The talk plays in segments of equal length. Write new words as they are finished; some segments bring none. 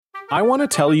I want to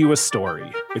tell you a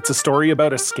story. It's a story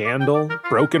about a scandal,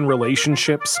 broken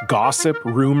relationships, gossip,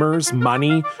 rumors,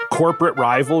 money, corporate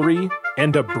rivalry,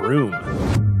 and a broom.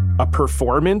 A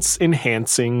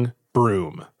performance-enhancing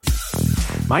broom.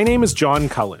 My name is John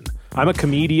Cullen. I'm a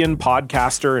comedian,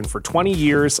 podcaster, and for 20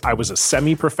 years, I was a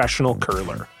semi-professional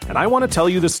curler. And I want to tell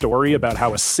you the story about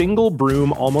how a single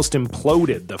broom almost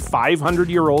imploded the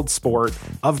 500-year-old sport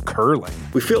of curling.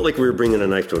 We felt like we were bringing a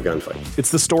knife to a gunfight.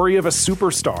 It's the story of a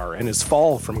superstar and his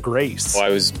fall from grace. Well, I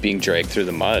was being dragged through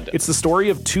the mud. It's the story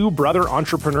of two brother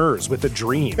entrepreneurs with a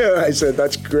dream. I said,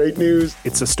 that's great news.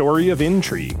 It's a story of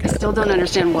intrigue. I still don't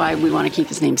understand why we want to keep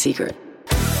his name secret.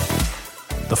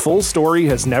 The full story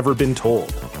has never been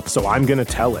told, so I'm going to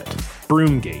tell it.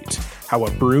 Broomgate, how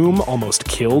a broom almost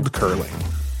killed curling.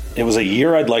 It was a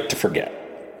year I'd like to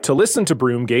forget. To listen to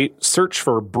Broomgate, search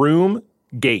for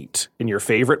Broomgate in your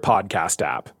favorite podcast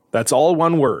app. That's all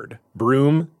one word,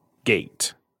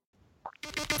 Broomgate.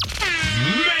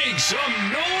 Make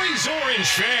some noise, Orange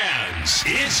fans!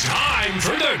 It's time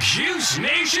for the Cuse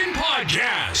Nation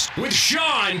Podcast with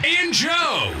Sean and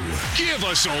Joe. Give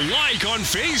us a like on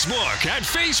Facebook at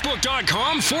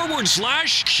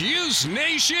facebook.com/Cuse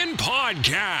Nation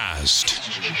Podcast.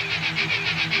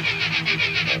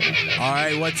 All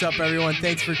right, what's up, everyone?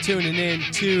 Thanks for tuning in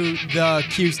to the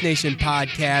Cuse Nation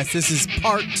Podcast. This is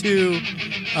part 2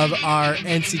 of our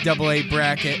NCAA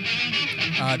bracket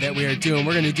that we are doing.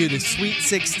 We're going to do the Sweet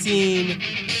 16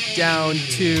 down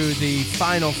to the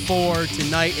Final Four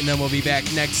tonight, and then we'll be back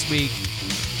next week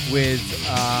with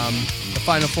the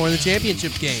Final Four in the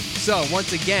championship game. So,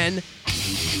 once again,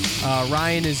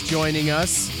 Ryan is joining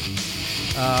us.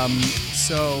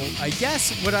 So, I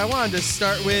guess what I wanted to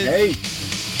start with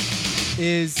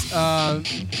is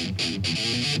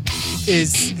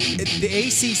the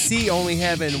ACC only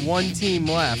having one team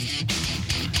left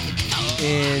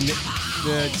in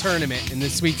the tournament in the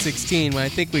Sweet 16, when I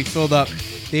think we filled up,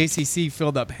 the ACC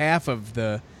filled up half of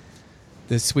the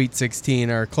Sweet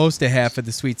 16, or close to half of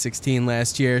the Sweet 16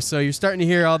 last year. So you're starting to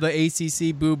hear all the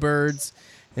ACC boo birds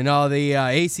and all the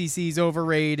ACC's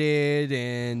overrated,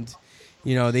 and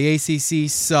you know the ACC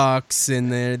sucks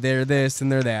and they're this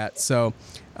and they're that. So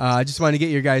I just want to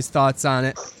get your guys' thoughts on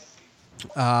it.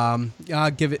 I'll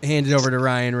hand it over to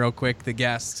Ryan real quick, the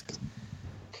guest.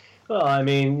 Well, I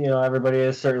mean, everybody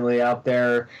is certainly out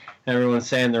there. Everyone's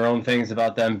saying their own things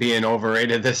about them being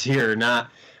overrated this year or not.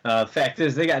 Fact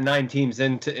is, they got 9 teams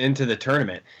into the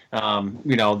tournament.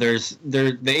 There's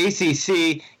the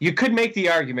ACC. You could make the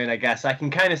argument, I guess. I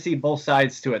can kind of see both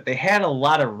sides to it. They had a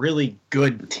lot of really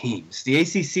good teams. The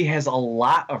ACC has a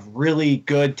lot of really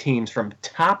good teams from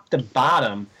top to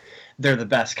bottom. They're the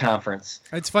best conference.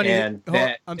 It's funny. And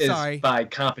I'm is sorry. By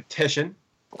competition.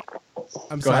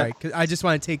 I'm sorry, because I just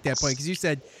want to take that point, because you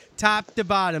said top to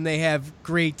bottom they have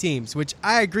great teams, which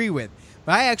I agree with.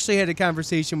 But I actually had a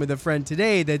conversation with a friend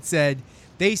today that said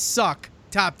they suck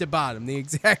top to bottom, the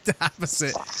exact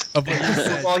opposite of what you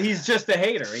said. Well, he's just a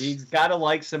hater. He's got to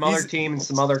like some other team in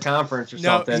some other conference or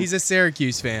something. No, he's a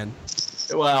Syracuse fan.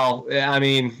 Well, I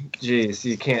mean, geez,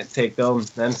 you can't take them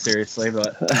seriously,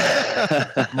 but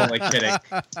I'm only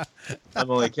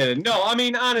kidding. No, I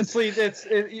mean, honestly,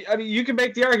 you can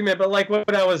make the argument, but like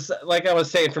I was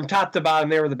saying, from top to bottom,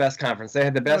 they were the best conference. They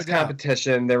had the best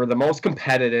competition. They were the most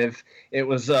competitive. It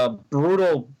was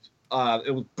brutal.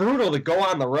 It was brutal to go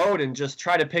on the road and just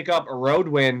try to pick up a road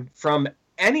win from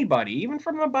anybody, even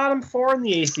from the bottom 4 in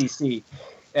the ACC.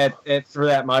 For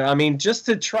that matter, I mean, just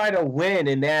to try to win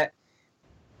in that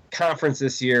conference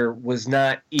this year was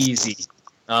not easy.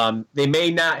 They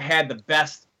may not had the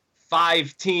best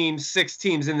 5 teams, 6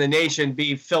 teams in the nation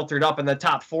be filtered up in the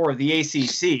top 4 of the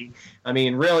ACC. I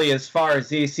mean, really, as far as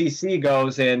the ACC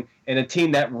goes, and a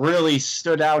team that really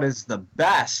stood out as the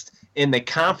best in the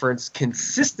conference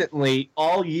consistently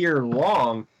all year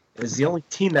long is the only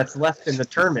team that's left in the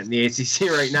tournament in the ACC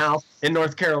right now in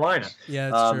North Carolina.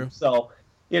 Yeah, that's true. So,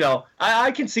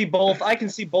 I can see both. I can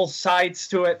see both sides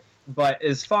to it. But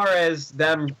as far as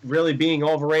them really being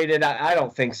overrated, I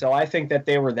don't think so. I think that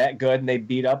they were that good and they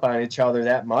beat up on each other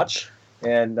that much.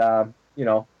 And,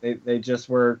 they just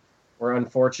were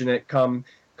unfortunate come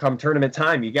tournament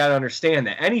time. You got to understand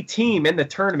that any team in the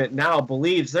tournament now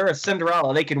believes they're a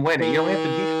Cinderella. They can win it. You don't have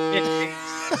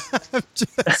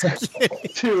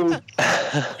to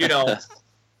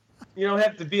you don't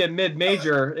have to be a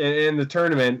mid-major in the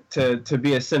tournament to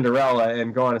be a Cinderella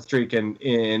and go on a streak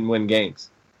and win games.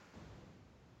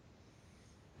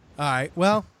 All right.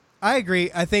 Well, I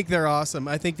agree. I think they're awesome.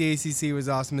 I think the ACC was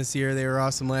awesome this year. They were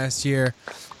awesome last year.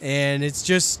 And it's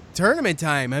just tournament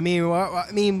time. I mean,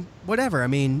 whatever. I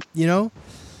mean, what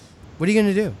are you going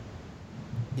to do?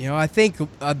 I think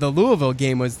the Louisville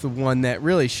game was the one that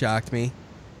really shocked me.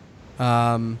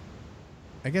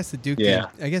 I guess the Duke game.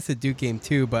 I guess the Duke game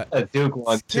too, but a Duke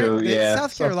one too. Yeah,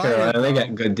 South Carolina. They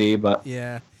got good D, but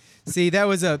yeah. See, that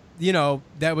was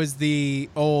that was the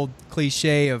old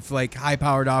cliche of like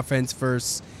high-powered offense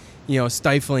versus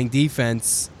stifling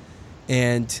defense,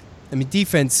 and I mean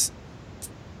defense.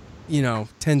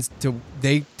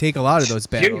 They take a lot of those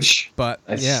battles. Huge. But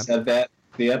I said that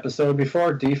the episode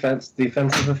before.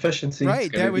 Defensive efficiency.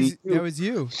 Right, that was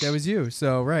you.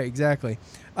 So right, exactly.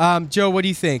 Joe, what do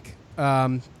you think?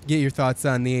 Get your thoughts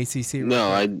on the ACC.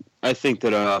 No, I think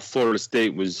that Florida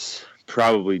State was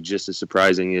probably just as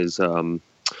surprising as the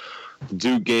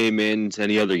Duke game and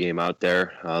any other game out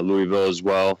there. Louisville as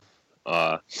well.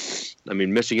 I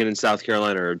mean, Michigan and South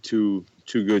Carolina are two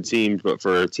good teams, but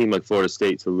for a team like Florida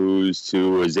State to lose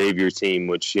to a Xavier team,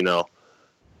 which,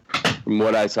 from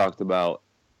what I talked about,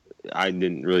 I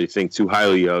didn't really think too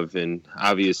highly of. And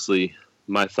obviously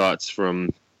my thoughts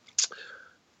from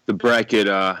the bracket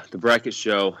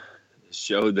show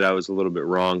showed that I was a little bit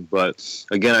wrong. But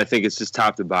again, I think it's just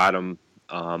top to bottom.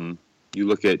 You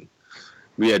look at,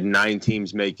 we had 9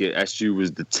 teams make it. SU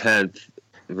was the 10th.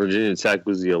 Virginia Tech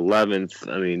was the 11th.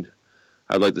 I mean,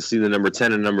 I'd like to see the number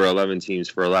 10 and number 11 teams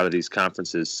for a lot of these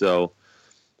conferences. So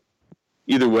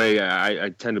either way, I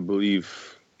tend to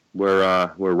believe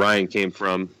where Ryan came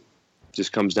from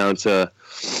just comes down to,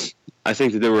 I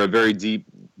think that they were a very deep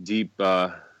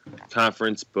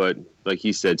conference, but like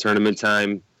he said, tournament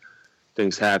time,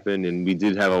 things happen, and we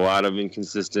did have a lot of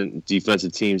inconsistent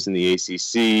defensive teams in the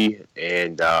ACC,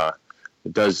 and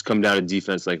it does come down to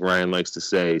defense, like Ryan likes to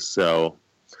say. So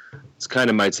it's kind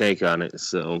of my take on it.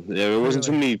 So there wasn't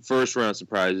too many first-round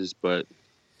surprises, but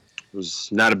it was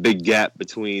not a big gap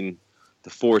between the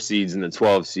 4 seeds and the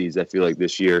 12 seeds, I feel like,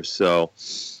 this year. So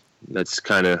that's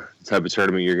kind of the type of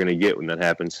tournament you're going to get when that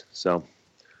happens. So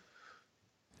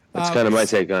that's kind of my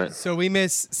take on it. So we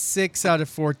missed 6 out of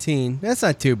 14. That's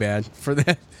not too bad for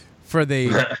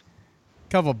the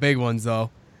couple big ones, though.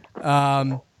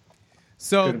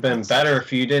 So could have been better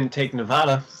if you didn't take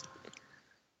Nevada.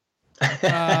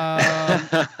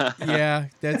 Yeah,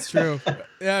 that's true.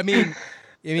 I mean,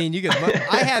 you could.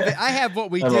 I have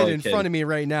what we did in front of me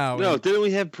right now. No, didn't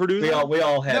we have Purdue? We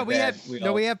all had. We have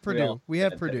Purdue. We have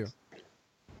Purdue.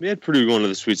 We had Purdue going to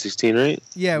the Sweet 16, right?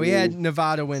 Yeah, we had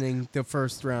Nevada winning the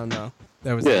first round, though.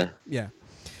 That was yeah.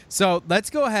 So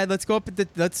let's go ahead. Let's go up at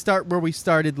let's start where we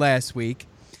started last week.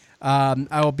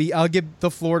 I'll give the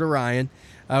floor to Ryan.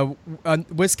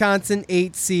 Wisconsin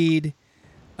 8 seed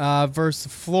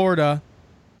versus Florida,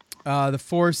 the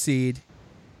 4 seed.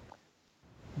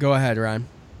 Go ahead, Ryan.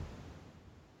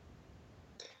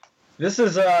 This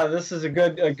is a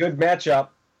good matchup.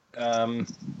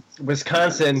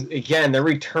 Wisconsin, again, they're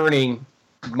returning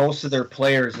most of their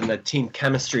players in the team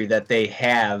chemistry that they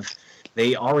have.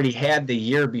 They already had the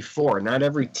year before. Not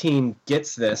every team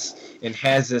gets this and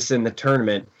has this in the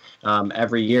tournament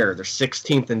every year. They're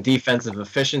 16th in defensive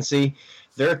efficiency.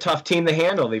 They're a tough team to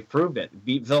handle. They've proved it.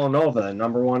 Beat Villanova, the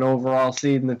number 1 overall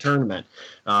seed in the tournament.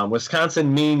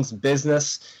 Wisconsin means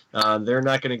business. They're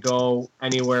not going to go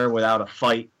anywhere without a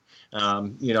fight.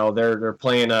 They're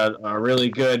playing a really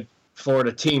good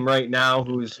Florida team right now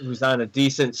who's on a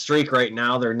decent streak right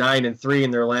now. They're 9-3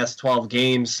 in their last 12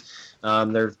 games.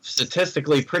 They're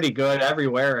statistically pretty good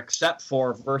everywhere except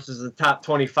for versus the top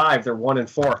 25. They're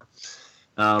 1-4.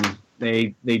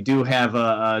 They do have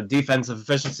a defensive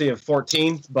efficiency of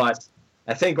 14, but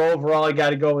I think overall I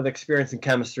got to go with experience and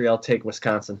chemistry. I'll take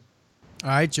Wisconsin. All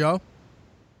right, Joe.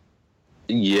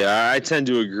 Yeah, I tend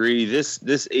to agree. This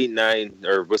 8-9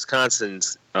 or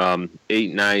Wisconsin's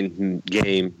 8-9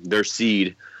 game, their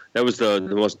seed, that was the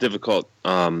most difficult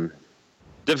one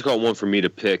for me to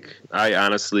pick. I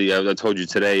honestly, I told you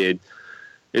today,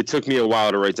 it took me a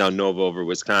while to write down Nova over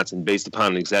Wisconsin based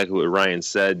upon exactly what Ryan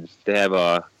said. They have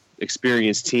a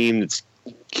experienced team that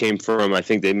came from, I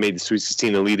think they made the Sweet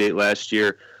 16 Elite 8 last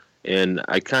year, and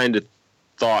I kind of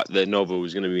thought that Nova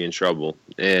was going to be in trouble.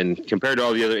 And compared to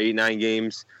all the other 8-9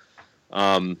 games,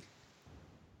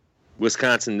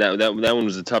 Wisconsin, that one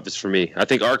was the toughest for me. I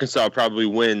think Arkansas probably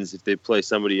wins if they play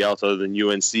somebody else other than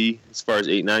UNC as far as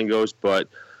 8-9 goes. But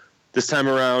this time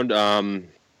around,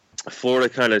 Florida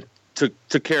kind of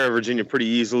took care of Virginia pretty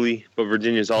easily. But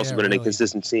Virginia's also been an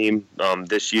inconsistent team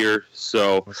this year.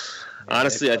 So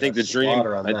honestly, I think the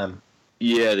dream.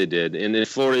 Yeah, they did. And then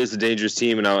Florida is a dangerous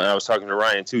team. And I was talking to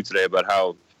Ryan, too, today about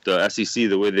how the SEC,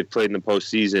 the way they played in the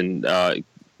postseason,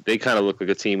 they kind of look like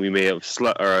a team we may have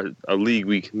slept, or a league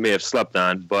we may have slept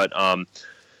on. But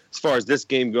as far as this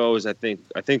game goes, I think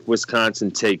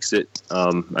Wisconsin takes it.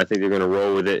 I think they're going to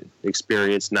roll with it.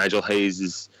 Experience. Nigel Hayes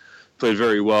has played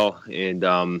very well, and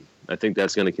I think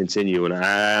that's going to continue. And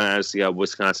I honestly got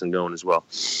Wisconsin going as well.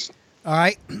 All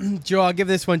right, Joe, I'll give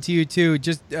this one to you too.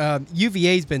 Just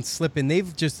UVA's been slipping.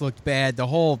 They've just looked bad the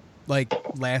whole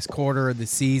last quarter of the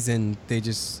season. They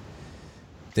just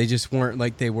weren't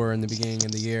like they were in the beginning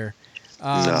of the year.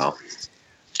 No.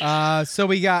 So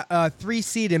we got 3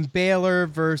 seed in Baylor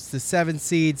versus the 7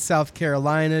 seed South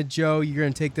Carolina. Joe, you're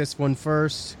going to take this one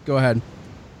first. Go ahead.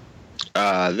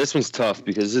 This one's tough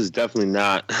because this is definitely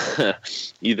not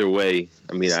either way.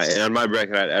 I mean, on my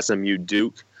bracket, I had SMU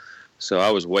Duke, so I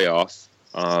was way off.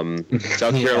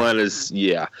 South Carolina's,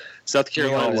 South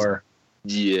Carolina's,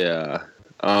 yeah.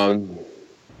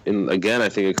 And again, I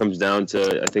think it comes down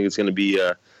to, I think it's going to be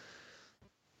a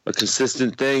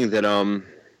consistent thing that,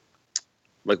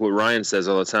 like what Ryan says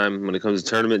all the time, when it comes to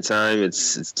tournament time,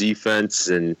 it's defense,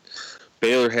 and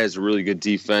Baylor has a really good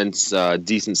defense,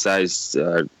 decent sized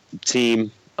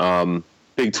team.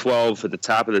 Big 12 at the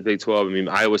top of the Big 12. I mean,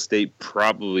 Iowa State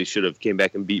probably should have came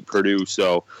back and beat Purdue.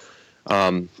 So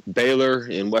Baylor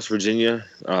and West Virginia,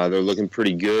 they're looking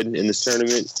pretty good in this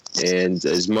tournament. And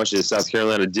as much as South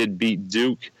Carolina did beat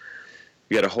Duke,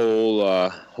 we got a whole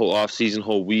off season,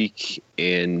 whole week,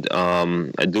 and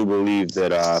I do believe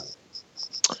that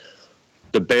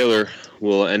the Baylor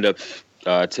will end up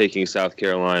taking South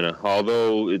Carolina.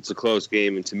 Although it's a close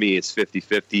game, and to me it's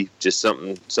 50-50. Just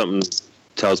something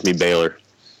tells me Baylor.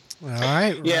 All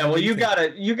right. Yeah, well, you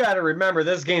gotta remember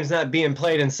this game's not being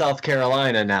played in South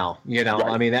Carolina now. You know,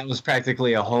 right. I mean, that was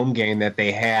practically a home game that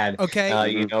they had. Okay.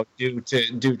 You know, due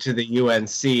to the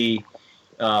UNC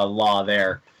law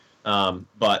there,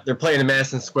 but they're playing in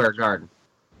Madison Square Garden.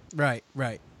 Right.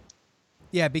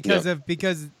 Yeah, because the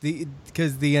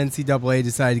NCAA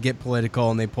decided to get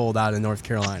political and they pulled out of North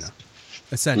Carolina.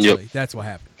 Essentially, that's what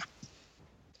happened.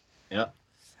 Yep.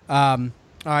 All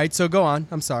right, so go on.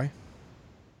 I'm sorry.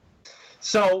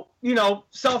 So, you know,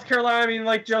 South Carolina, I mean,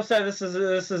 like Joe said, this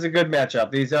is a good matchup.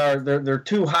 They're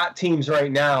 2 hot teams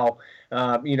right now,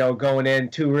 you know, going in,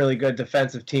 2 really good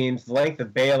defensive teams. The length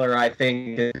of Baylor, I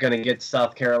think, is going to get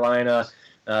South Carolina,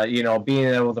 you know, being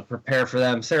able to prepare for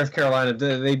them. South Carolina,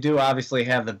 they do obviously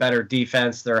have the better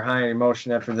defense. They're high in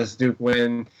emotion after this Duke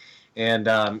win. And,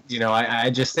 you know, I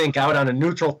just think out on a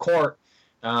neutral court,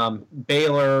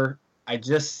 Baylor, I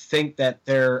just think that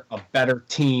they're a better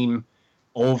team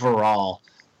overall,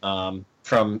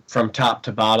 from top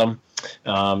to bottom.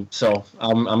 So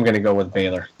I'm going to go with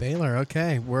Baylor. Baylor,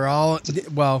 okay. We're all,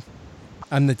 well,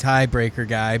 I'm the tiebreaker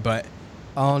guy, but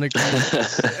all in agreement.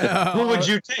 Who would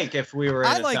you take if we were in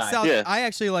a tie? I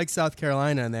actually like South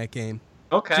Carolina in that game.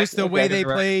 Okay. Just the way they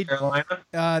played,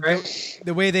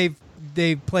 the way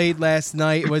they played last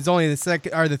night. It was only the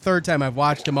second or the third time I've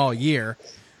watched them all year,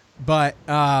 but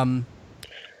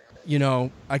you know,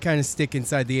 I kind of stick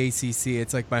inside the ACC.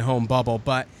 It's like my home bubble,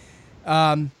 but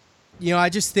you know, I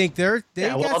just think they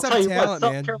got some talent,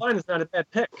 man. South Carolina's not a bad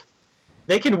pick.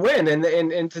 They can win,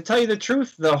 and to tell you the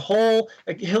truth, the whole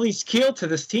Achilles heel to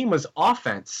this team was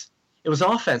offense. It was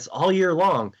offense all year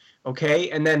long. Okay,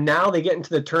 and then now they get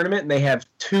into the tournament and they have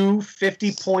 2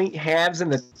 50-point halves in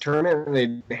the tournament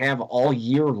and they have all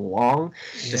year long.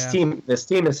 Yeah. This team is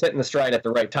hitting the stride at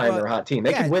the right time. They're a hot team.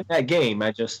 They can win that game.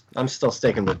 I'm still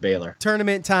sticking with Baylor.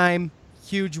 Tournament time,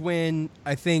 huge win.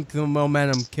 I think the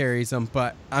momentum carries them,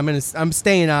 but I'm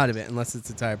staying out of it unless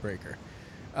it's a tiebreaker.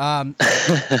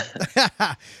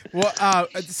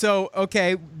 So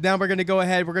okay, now we're gonna go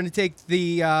ahead. We're gonna take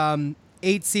the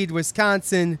 8 seed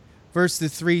Wisconsin versus the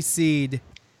 3 seed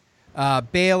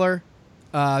Baylor.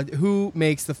 Who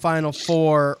makes the Final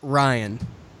Four? Ryan.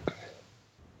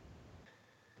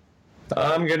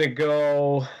 I'm going to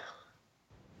go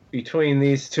between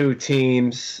these 2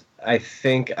 teams. I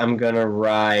think I'm going to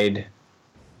ride.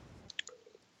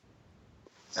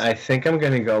 I think I'm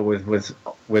going to go with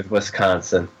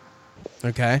Wisconsin.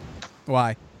 Okay.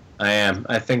 Why? I am.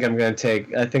 I think I'm going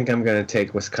to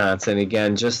take Wisconsin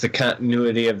again. Just the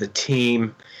continuity of the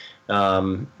team.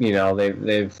 You know,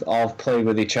 they've all played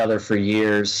with each other for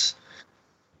years.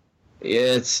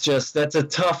 It's just that's a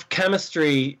tough.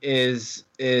 Chemistry is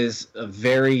a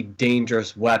very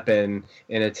dangerous weapon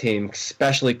in a team,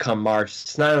 especially come March.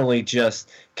 It's not only just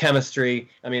chemistry.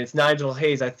 I mean, it's Nigel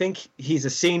Hayes. I think he's a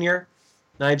senior.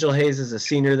 Nigel Hayes is a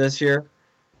senior this year,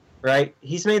 right?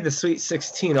 He's made the Sweet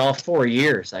 16 all 4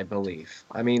 years, I believe.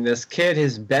 I mean, this kid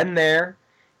has been there,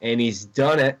 and he's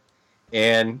done it.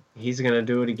 And he's going to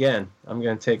do it again. I'm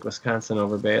going to take Wisconsin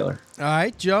over Baylor. All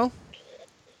right, Joe.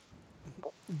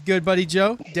 Good buddy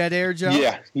Joe. Dead air Joe.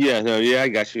 Yeah, I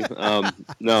got you.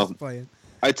 No.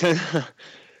 I tend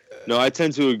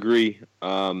to agree.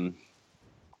 And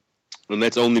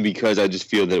that's only because I just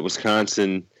feel that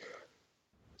Wisconsin,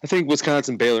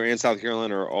 Baylor, and South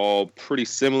Carolina are all pretty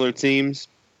similar teams.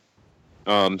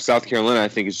 South Carolina, I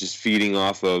think, is just feeding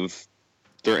off of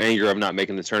their anger of not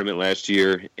making the tournament last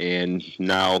year, and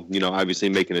now, obviously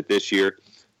making it this year.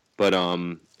 But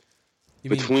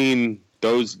between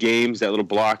those games, that little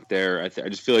block there, I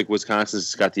just feel like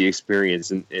Wisconsin's got the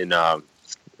experience in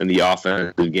the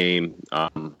offensive game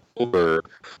over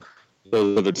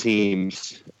those other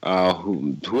teams.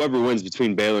 Whoever wins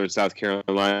between Baylor and South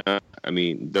Carolina, I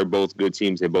mean, they're both good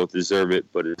teams. They both deserve it.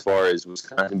 But as far as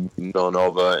Wisconsin,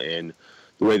 Villanova, and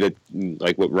the way that,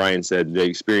 like what Ryan said, the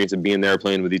experience of being there,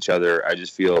 playing with each other, I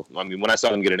just feel. I mean, when I saw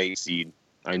them get an 8 seed,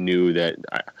 I knew that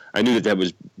that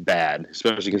was bad,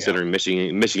 especially considering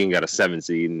Michigan got a 7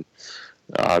 seed, and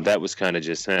that was kind of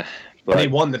just. But they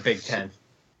won the Big Ten.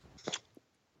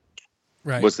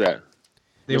 Right. What's that?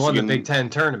 They won the Big Ten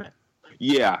tournament.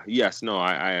 Yeah. Yes. No.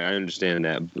 I understand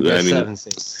that. I mean, 7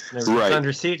 seeds. They were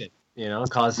underseeded.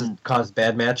 Caused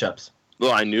bad matchups.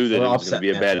 Well, I knew that it was going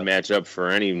to be a bad matchup for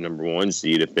any number 1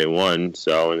 seed if they won.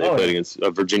 So, and they played against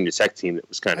a Virginia Tech team that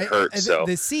was kind of hurt. So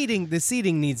the seeding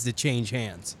needs to change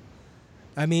hands.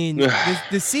 I mean,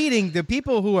 the seeding, the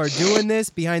people who are doing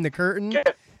this behind the curtain,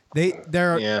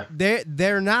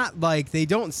 they're not like, they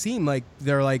don't seem like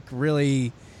they're like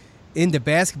really into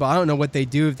basketball. I don't know what they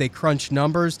do, if they crunch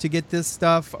numbers to get this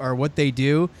stuff or what they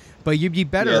do, but you'd be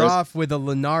better off with a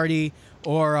Lunardi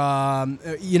or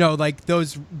like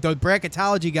the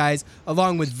bracketology guys,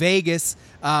 along with Vegas.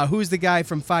 Who's the guy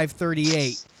from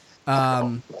 538?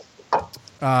 Come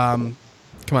on,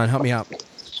 help me out.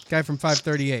 Guy from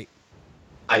 538.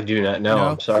 I do not know. No?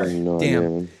 I'm sorry. No, damn.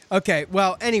 Man. Okay.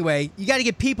 Well, anyway, you got to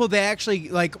get people that actually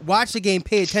like watch the game,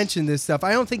 pay attention to this stuff.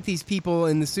 I don't think these people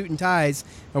in the suit and ties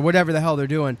or whatever the hell they're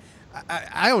doing.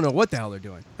 I don't know what the hell they're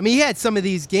doing. I mean, you had some of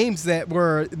these games that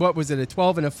were, what was it, a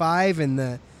 12 and a 5, and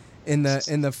the 5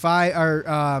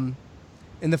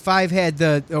 had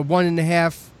the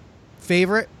 1.5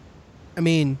 favorite. I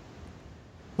mean,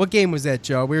 what game was that,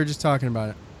 Joe? We were just talking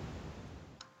about it.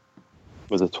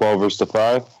 Was it 12 versus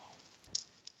 5?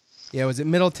 Yeah, was it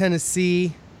Middle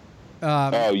Tennessee?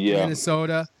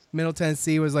 Minnesota. Middle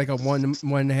Tennessee was like a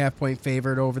 1.5 point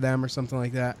favorite over them or something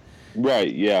like that.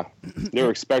 Right. Yeah, they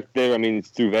were expected. I mean,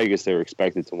 through Vegas, they were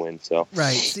expected to win. So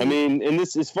right. I mean, and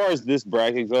this, as far as this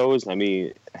bracket goes, I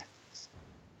mean,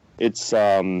 it's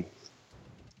a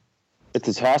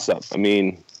toss-up. I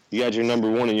mean, you got your number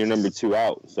 1 and your number 2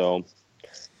 out. So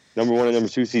number 1 and number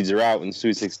 2 seeds are out in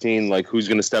Sweet 16. Like, who's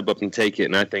going to step up and take it?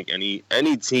 And I think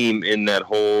any team in that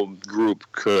whole group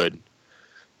could.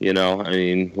 I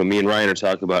mean, what me and Ryan are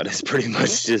talking about is pretty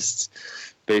much just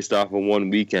based off of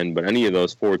one weekend. But any of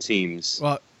those 4 teams,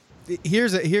 well,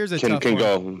 here's a tough one.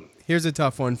 Go. Here's a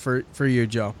tough one for you,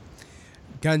 Joe.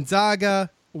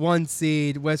 Gonzaga 1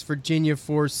 seed, West Virginia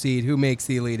 4 seed. Who makes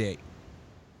the Elite 8?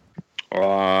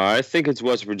 I think it's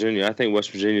West Virginia. I think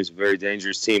West Virginia is a very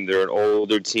dangerous team. They're an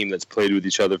older team that's played with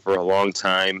each other for a long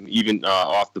time. Even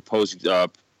off the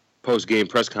post-game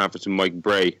press conference with Mike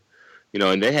Bray,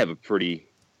 and they have a pretty,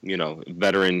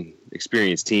 veteran,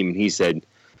 experienced team. And he said,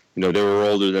 they were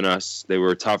older than us. They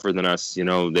were tougher than us. They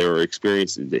were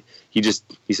experienced. He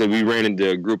said we ran into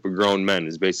a group of grown men.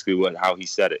 Is basically how he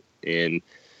said it. And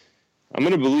I'm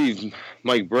going to believe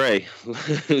Mike Bray.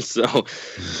 So,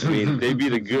 I mean,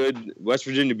 West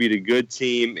Virginia beat a good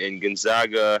team, and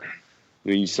Gonzaga, I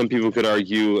mean, some people could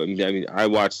argue. I mean, I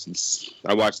watched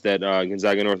that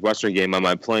Gonzaga Northwestern game on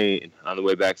my plane on the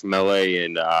way back from LA,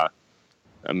 and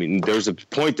I mean, there was a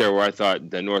point there where I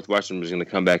thought that Northwestern was going to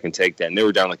come back and take that, and they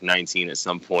were down like 19 at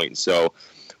some point. So,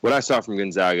 what I saw from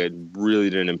Gonzaga really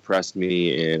didn't impress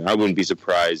me, and I wouldn't be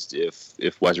surprised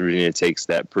if West Virginia takes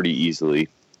that pretty easily.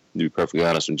 To be perfectly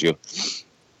honest with you.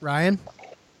 Ryan?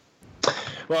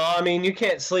 Well, I mean, you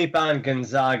can't sleep on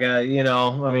Gonzaga,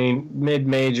 I mean,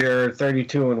 mid-major,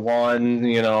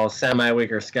 32-1,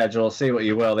 semi-weaker schedule, say what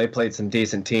you will. They played some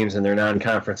decent teams in their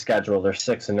non-conference schedule. They're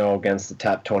 6-0 against the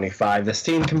top 25. This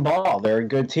team can ball. They're a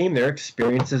good team. They're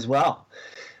experienced as well.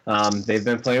 They've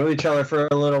been playing with each other for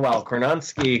a little while.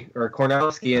 Kornowski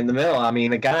in the middle. I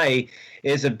mean, the guy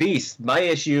is a beast.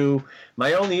 My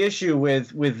only issue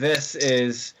with this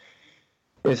is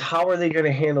how are they going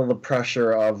to handle the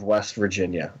pressure of West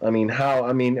Virginia? I mean,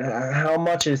 how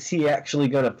much is he actually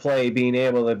going to play, being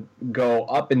able to go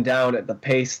up and down at the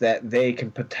pace that they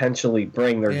can potentially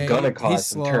bring? They're going to cause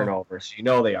some turnovers.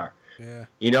 They are. Yeah.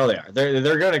 They are.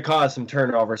 They're going to cause some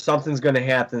turnovers. Something's going to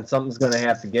happen. Something's going to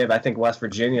have to give. I think West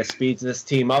Virginia speeds this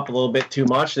team up a little bit too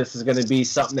much. This is going to be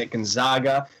something that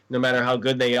Gonzaga, no matter how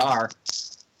good they are,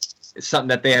 something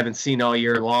that they haven't seen all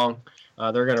year long.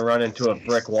 They're going to run into a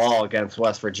brick wall against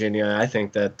West Virginia. I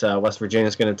think that West Virginia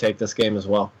is going to take this game as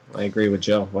well. I agree with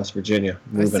Joe. West Virginia.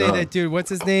 Moving on. That dude, what's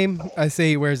his name? I say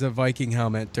he wears a Viking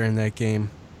helmet during that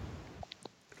game.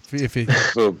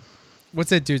 What's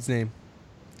that dude's name?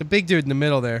 The big dude in the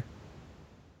middle there.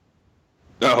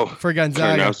 Oh, for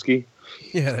Gonzaga. Karnowski.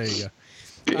 Yeah, there you go.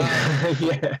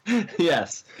 Yeah.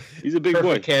 Yes. He's a big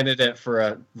Perfect candidate for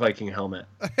a Viking helmet.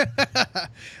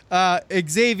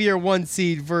 Xavier 1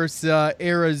 seed versus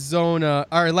Arizona,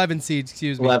 or 11 seed,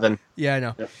 excuse me. 11. Yeah, I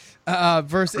know. Yep.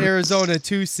 Versus Arizona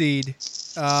 2 seed,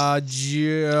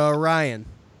 Ryan.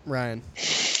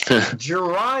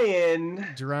 Jerian.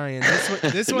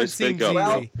 This one seems easy.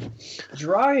 Well,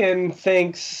 Jerian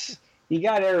thinks you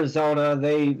got Arizona.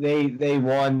 They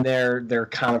won their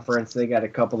conference. They got a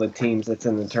couple of teams that's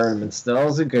in the tournament still.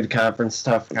 It's a good conference,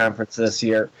 tough conference this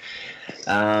year.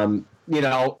 They're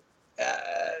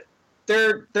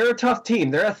a tough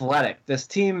team. They're athletic. This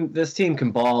team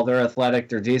can ball. They're athletic.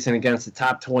 They're decent against the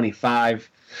top 25.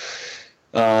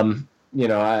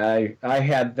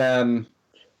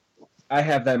 I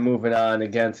have them moving on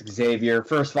against Xavier.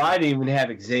 First of all, I didn't even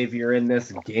have Xavier in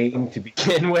this game to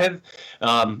begin with,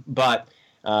 but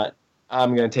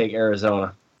I'm going to take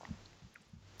Arizona.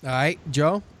 All right,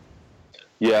 Joe?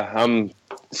 Yeah, I'm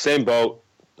same boat.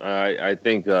 I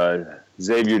think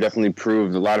Xavier definitely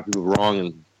proved a lot of people wrong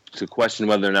and to question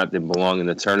whether or not they belong in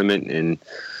the tournament, and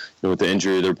with the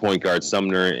injury of their point guard,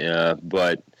 Sumner,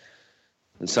 but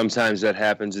sometimes that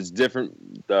happens. It's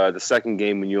different the second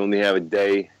game when you only have a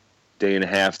day and a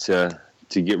half to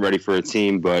get ready for a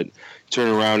team, but turn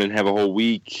around and have a whole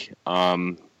week.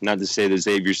 Not to say that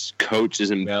Xavier's coach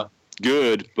isn't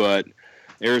good, but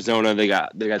Arizona, they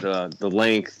got the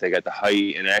length, they got the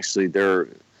height, and actually they're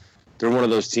one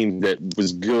of those teams that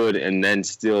was good and then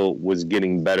still was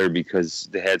getting better because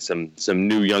they had some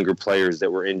new younger players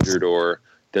that were injured or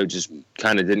that just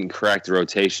kind of didn't crack the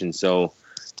rotation. So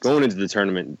going into the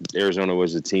tournament, Arizona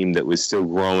was a team that was still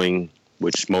growing,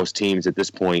 which most teams at this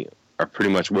point are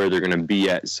pretty much where they're going to be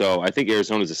at. So I think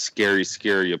Arizona's a scary,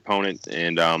 scary opponent.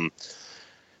 And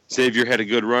Xavier had a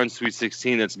good run, Sweet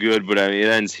 16. That's good, but it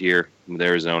ends here with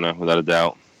Arizona, without a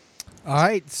doubt. All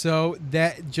right, so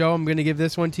Joe, I'm going to give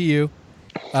this one to you.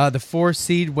 The 4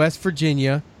 seed West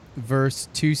Virginia versus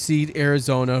 2 seed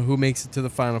Arizona. Who makes it to the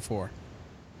Final Four?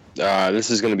 This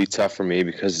is going to be tough for me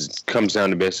because it comes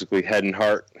down to basically head and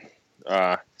heart.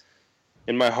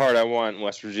 In my heart, I want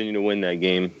West Virginia to win that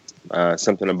game.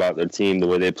 Something about their team, the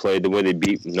way they played, the way they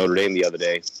beat Notre Dame the other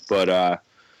day. But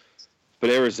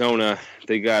Arizona,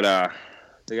 they got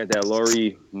that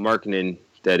Lauri Markkanen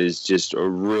that is just a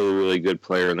really, really good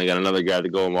player, and they got another guy to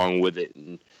go along with it.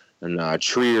 And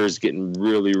Trier's getting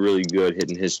really, really good,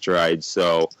 hitting his stride.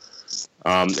 So,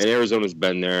 and Arizona's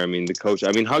been there. I mean, the coach.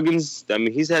 I mean, Huggins. I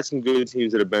mean, he's had some good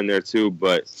teams that have been there too,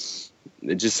 but it's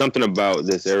just something about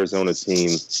this Arizona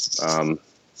team.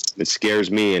 It scares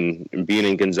me, and being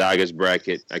in Gonzaga's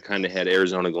bracket, I kind of had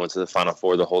Arizona going to the Final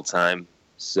Four the whole time.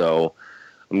 So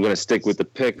I'm going to stick with the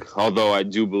pick, although I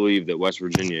do believe that West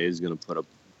Virginia is going to put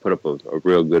up a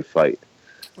real good fight.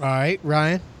 All right,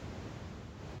 Ryan?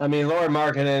 I mean, Lauri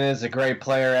Markkanen is a great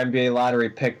player, NBA lottery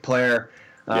pick player.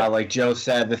 Like Joe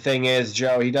said, the thing is,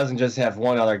 Joe, he doesn't just have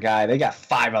one other guy. They got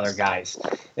 5 other guys.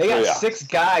 They got 6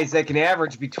 guys that can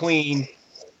average between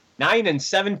 9 and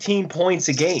 17 points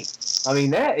a game. I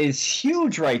mean, that is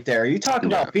huge right there. You talk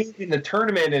about being in the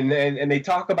tournament, and they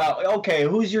talk about, okay,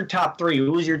 who's your top 3?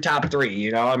 Who's your top 3?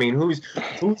 You know, I mean, who's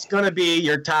going to be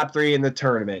your top 3 in the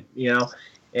tournament? You know,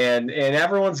 and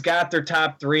everyone's got their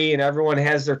top 3, and everyone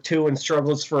has their 2 and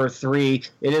struggles for a 3.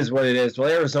 It is what it is. Well,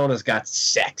 Arizona's got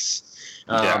 6.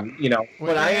 You know,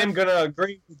 but I am going to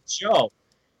agree with Joe.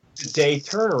 Day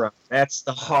turnaround. That's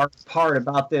the hard part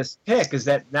about this pick, is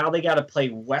that now they got to play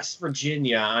West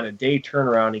Virginia on a day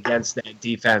turnaround against that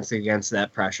defense, against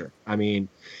that pressure. I mean,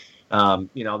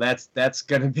 you know, that's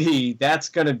going to be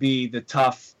the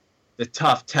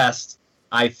tough test.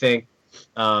 I think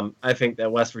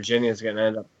that West Virginia is going to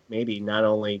end up maybe not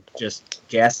only just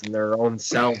gassing their own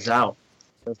selves out.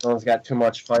 Arizona's got too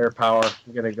much firepower.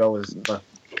 I'm going to go with.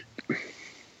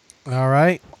 All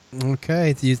right.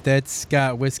 Okay. That's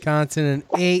got Wisconsin in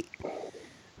 8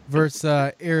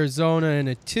 versus Arizona in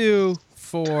a 2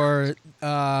 for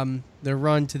the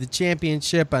run to the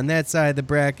championship on that side of the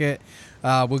bracket.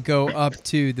 We'll go up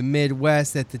to the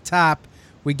Midwest at the top.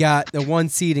 We got the 1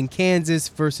 seed in Kansas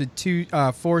versus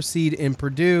 4 seed in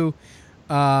Purdue.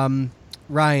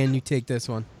 Ryan, you take this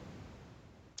one.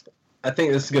 I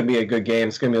think this is going to be a good game.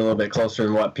 It's going to be a little bit closer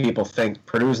than what people think.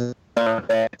 Purdue's not a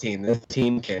bad team. This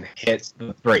team can hit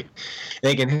the three.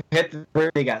 They can hit the three.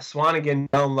 They got Swanigan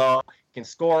down low. Can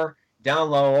score down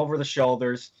low over the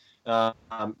shoulders.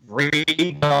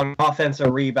 Rebound,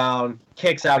 offensive rebound,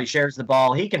 kicks out. He shares the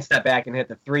ball. He can step back and hit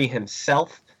the three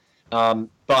himself.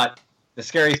 But the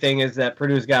scary thing is that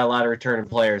Purdue's got a lot of returning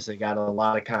players. They got a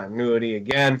lot of continuity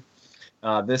again.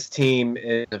 This team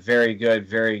is a very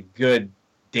good,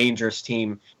 dangerous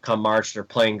team come March. They're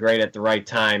playing great at the right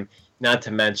time. Not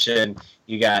to mention,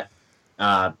 you got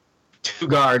two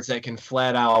guards that can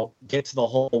flat out get to the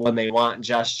hole when they want.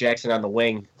 Josh Jackson on the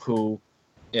wing, who,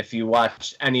 if you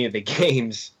watch any of the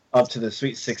games up to the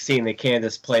Sweet 16 that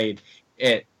Kansas played,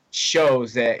 it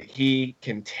shows that he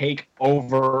can take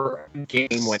over a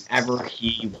game whenever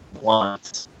he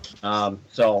wants.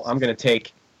 So I'm going to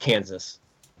take Kansas.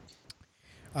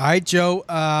 All right, Joe.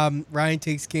 Ryan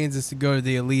takes Kansas to go to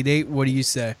the Elite Eight. What do you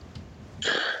say?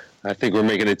 I think we're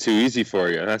making it too easy for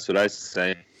you. That's what I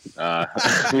say.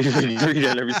 We've agreed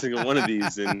on every single one of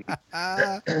these, and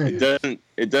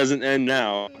it doesn't end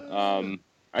now.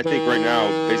 I think right now,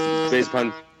 based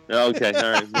upon okay,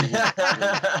 all right.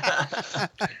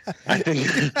 I think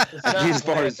as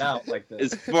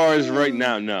far as right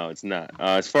now, no, it's not.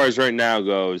 As far as right now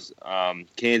goes,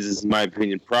 Kansas, in my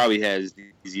opinion, probably has the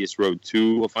easiest road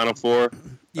to a Final Four.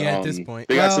 Yeah, at this point.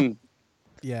 They got some.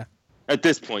 Yeah. At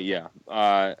this point, yeah.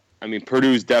 I mean,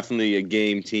 Purdue's definitely a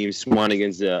game team.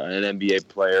 Swanigan's an NBA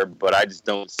player, but I just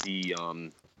don't see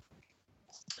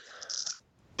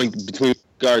between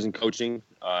guards and coaching,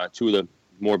 two of the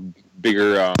more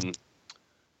bigger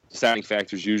deciding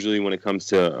factors usually when it comes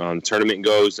to tournament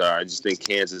goes. I just think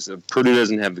Kansas, Purdue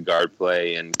doesn't have the guard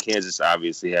play, and Kansas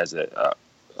obviously has a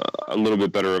little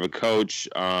bit better of a coach.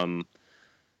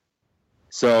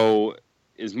 So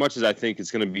as much as I think it's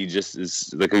going to be just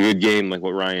as like a good game, like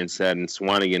what Ryan said, and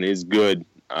Swanigan is good,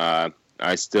 I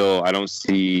don't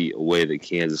see a way that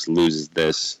Kansas loses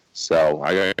this. So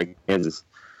I got Kansas.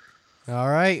 All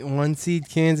right, 1 seed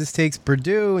Kansas takes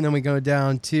Purdue, and then we go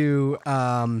down to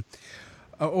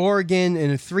Oregon,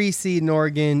 and a 3 seed in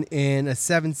Oregon, and a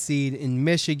 7 seed in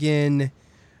Michigan.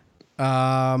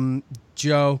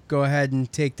 Joe, go ahead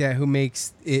and take that. Who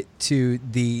makes it to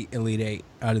the Elite Eight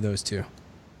out of those two?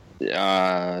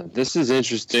 This is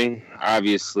interesting.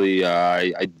 Obviously,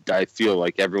 I feel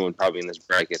like everyone probably in this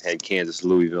bracket had Kansas,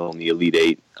 Louisville in the Elite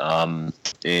Eight,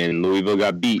 and Louisville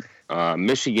got beat.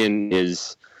 Michigan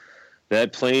is.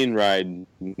 That plane ride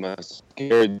must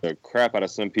scare the crap out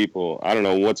of some people. I don't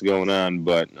know what's going on,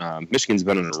 but Michigan's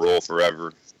been on a roll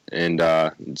forever, and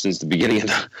since the beginning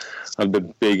of the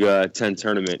Big Ten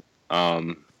tournament.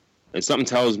 And something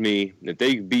tells me that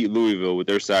they beat Louisville with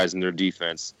their size and their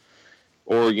defense.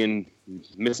 Oregon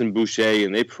missing Boucher,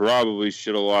 and they probably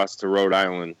should have lost to Rhode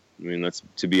Island. I mean,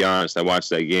 to be honest, I watched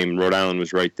that game. Rhode Island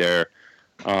was right there.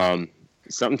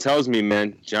 Something tells me,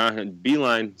 man, John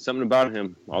Beilein, something about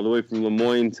him, all the way from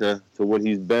Lemoyne to what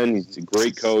he's been. He's a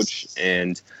great coach,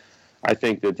 and I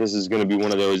think that this is going to be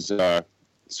one of those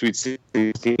Sweet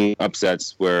 16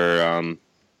 upsets where I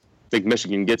think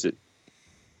Michigan gets it.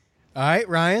 All right,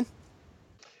 Ryan?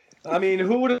 I mean,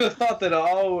 who would have thought that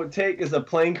all it would take is a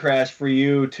plane crash for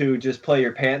you to just play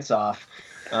your pants off?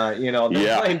 They're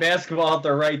playing basketball at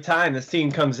the right time. This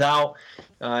team comes out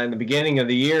in the beginning of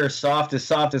the year, soft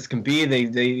as can be. They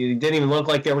didn't even look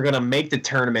like they were going to make the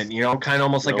tournament, kind of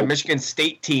almost like a Michigan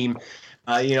State team.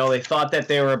 They thought that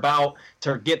they were about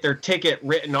to get their ticket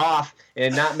written off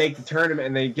and not make the tournament,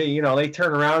 and they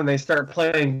turn around and they start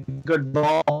playing good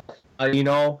ball,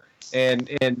 and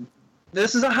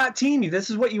this is a hot team. This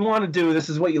is what you want to do. This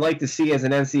is what you like to see as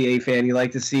an NCAA fan. You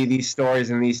like to see these stories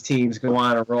and these teams go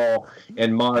on a roll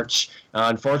in March.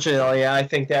 Unfortunately, I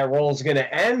think that roll is going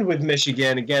to end with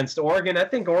Michigan against Oregon. I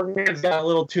think Oregon's got a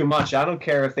little too much. I don't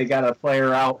care if they got a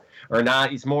player out or not.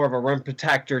 He's more of a rim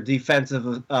protector,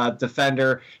 defensive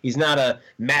defender. He's not a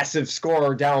massive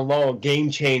scorer down low, game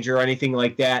changer or anything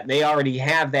like that. They already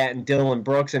have that in Dylan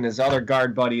Brooks and his other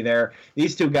guard buddy there.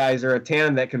 These two guys are a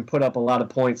tandem that can put up a lot of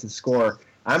points and score.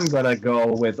 I'm going to go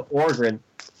with Oregon.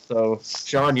 So,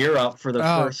 Sean, you're up for the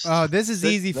first. Oh, this is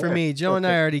easy for me. Joe and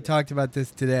I already talked about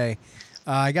this today.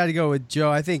 I got to go with Joe.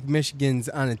 I think Michigan's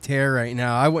on a tear right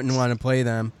now. I wouldn't want to play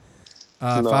them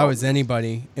if I was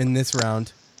anybody in this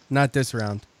round. Not this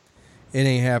round. It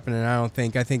ain't happening, I don't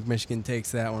think. I think Michigan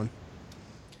takes that one.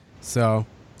 So,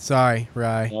 sorry,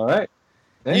 Rye. All right.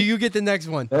 Hey. You get the next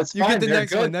one. That's you fine. get the They're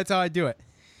next good. one. That's how I do it.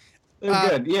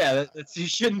 Good. Yeah, you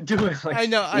shouldn't do it. I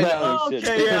know.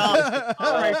 Okay, yeah.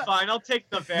 All right, fine. I'll take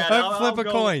the bet. Flip a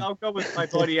coin. I'll go with my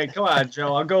buddy. And come on,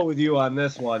 Joe. I'll go with you on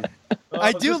this one.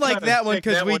 I do like that one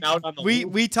because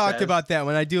we talked about that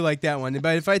one. I do like that one.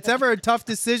 But if it's ever a tough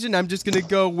decision, I'm just gonna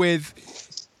go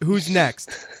with who's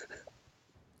next.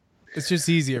 It's just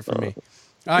easier for me.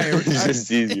 All right, it's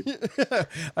just easier.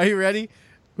 Are you ready?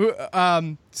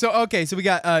 So we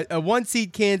got a 1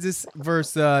 seed Kansas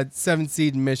versus 7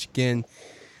 seed Michigan.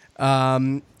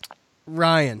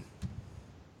 Ryan,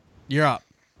 you're up.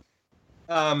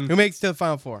 Who makes it to the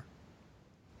Final Four?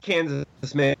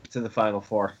 Kansas makes it to the Final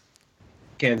Four.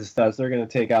 Kansas does. They're going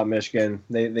to take out Michigan.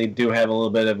 They do have a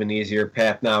little bit of an easier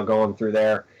path now going through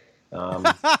there.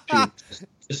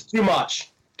 Just too much.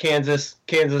 Kansas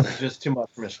is just too much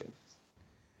for Michigan.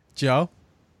 Joe?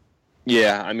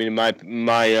 Yeah, I mean, my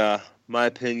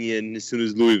opinion, as soon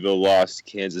as Louisville lost,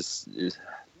 Kansas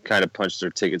kind of punched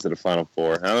their ticket to the Final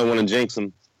Four. I don't want to jinx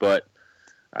them, but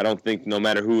I don't think no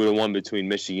matter who would have won between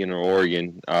Michigan or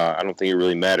Oregon, I don't think it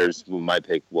really matters what my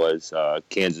pick was.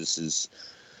 Kansas has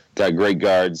got great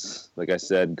guards, like I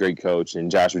said, great coach, and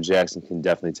Joshua Jackson can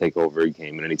definitely take over a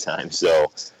game at any time.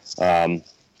 So,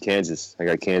 Kansas. I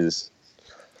got Kansas.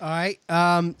 All right.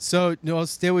 So I'll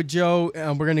stay with Joe.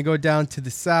 We're going to go down to the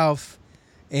South.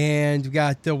 And we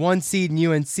got the 1 seed in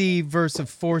UNC versus a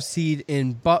 4 seed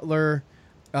in Butler.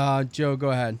 Joe,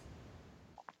 go ahead.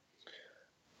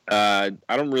 I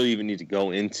don't really even need to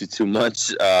go into too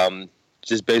much.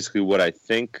 Just basically what I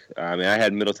think. I mean, I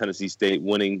had Middle Tennessee State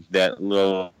winning that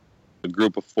little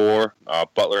group of 4.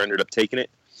 Butler ended up taking it.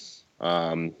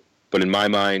 But in my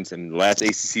mind, and the last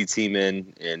ACC team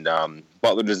in, and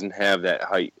Butler doesn't have that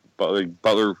height.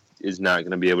 Butler is not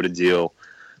going to be able to deal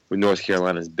with North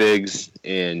Carolina's bigs.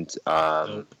 And,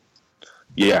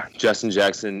 Justin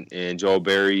Jackson and Joel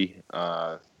Berry,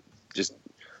 just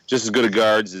as good of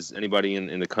guards as anybody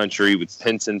in the country, with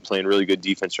Pinson playing really good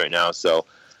defense right now. So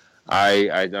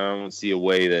I don't see a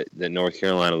way that North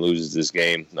Carolina loses this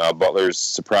game. Butler's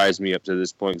surprised me up to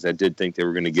this point because I did think they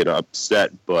were going to get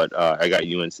upset, but I got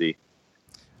UNC.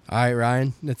 All right,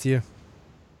 Ryan, that's you.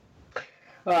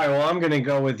 All right, well, I'm going to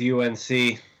go with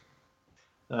UNC.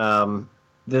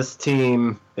 This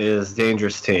team is a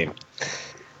dangerous team.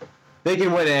 They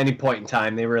can win at any point in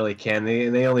time. They really can.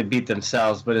 They only beat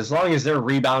themselves, but as long as they're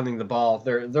rebounding the ball,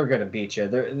 they're going to beat you.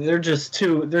 They're just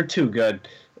too good.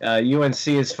 UNC,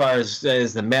 as far as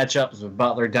the matchups with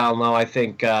Butler down low, I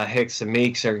think Hicks and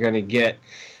Meeks are going to get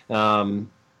a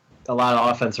lot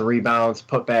of offensive rebounds,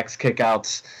 putbacks,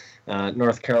 kickouts.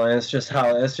 North Carolina, it's just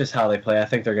how they play. I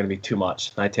think they're going to be too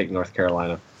much. I take North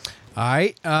Carolina. All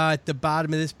right. At the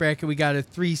bottom of this bracket, we got a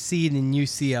 3 seed in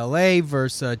UCLA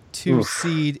versus a 2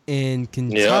 seed in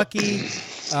Kentucky.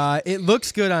 Yep. It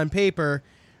looks good on paper,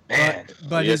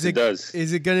 but yes,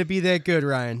 is it going to be that good,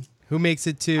 Ryan? Who makes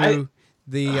it to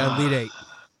the Elite Eight?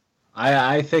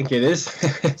 I think it is.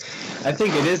 I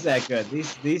think it is that good.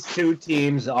 These two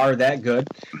teams are that good,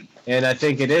 and I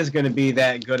think it is going to be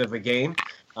that good of a game.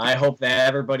 I hope that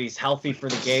everybody's healthy for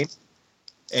the game.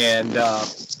 And,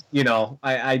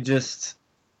 I just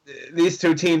 – these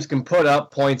two teams can put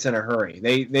up points in a hurry.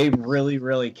 They really,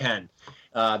 really can.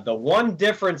 The one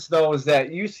difference, though, is that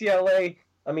UCLA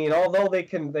 – I mean, although they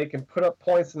can put up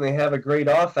points and they have a great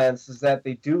offense, is that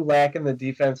they do lack in the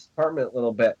defense department a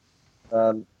little bit.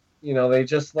 They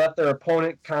just let their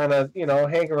opponent kind of,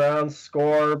 hang around,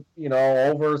 score,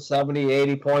 over 70,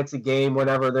 80 points a game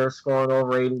whenever they're scoring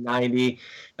over 80, 90.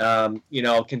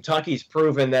 Kentucky's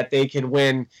proven that they can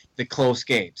win the close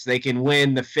games. They can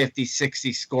win the 50,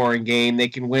 60 scoring game. They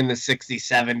can win the 60,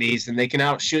 70s, and they can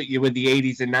outshoot you with the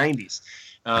 80s and 90s.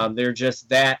 They're just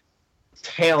that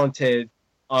talented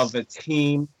of a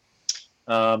team.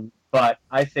 But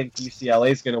I think UCLA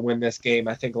is going to win this game.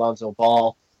 I think Lonzo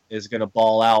Ball is going to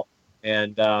ball out,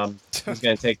 and he's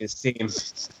going to take his team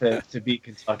to beat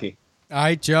Kentucky. All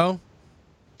right, Joe?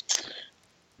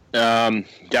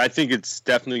 I think it's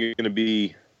definitely going to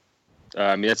be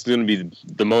that's going to be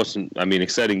the most,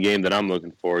 exciting game that I'm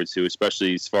looking forward to,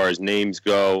 especially as far as names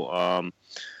go.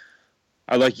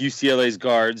 I like UCLA's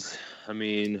guards. I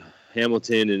mean,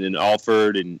 Hamilton and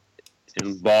Alford and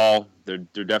Ball, they're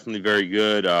definitely very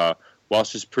good.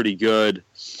 Walsh is pretty good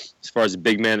as far as a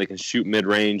big man that can shoot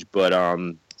mid-range, but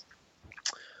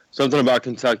something about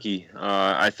Kentucky.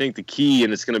 I think the key,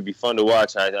 and it's going to be fun to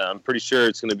watch, I'm pretty sure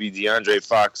it's going to be DeAndre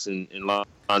Fox and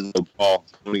Lonzo Ball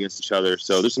going against each other.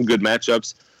 So there's some good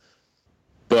matchups,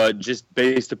 but just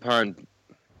based upon,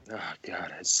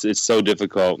 it's so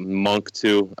difficult. Monk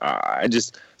too.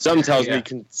 Something tells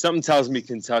me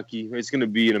Kentucky. It's going to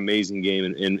be an amazing game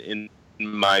in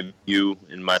my view,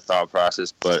 in my thought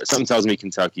process, but something tells me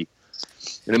Kentucky.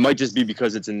 And it might just be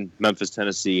because it's in Memphis,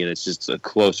 Tennessee, and it's just a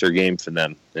closer game for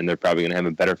them. And they're probably going to have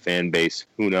a better fan base.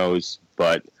 Who knows?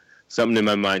 But something in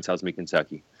my mind tells me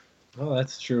Kentucky. Oh,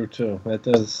 that's true, too.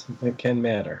 It can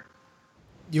matter.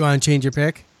 You want to change your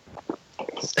pick?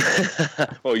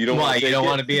 Oh, you don't want to you don't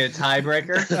want to be a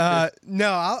tiebreaker?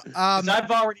 No,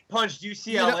 I've already punched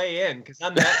UCLA in because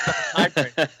I'm that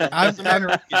tiebreaker. It doesn't matter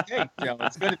what you think, Joe.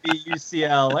 It's going to be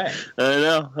UCLA. I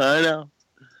know.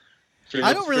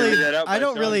 I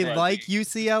don't really like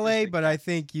UCLA, but I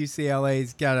think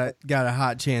UCLA's got a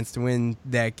hot chance to win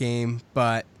that game.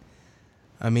 But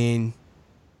I mean,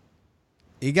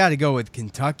 you got to go with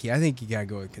Kentucky. I think you got to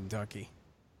go with Kentucky.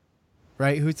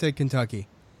 Right? Who said Kentucky?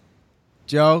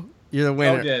 Joe, you're the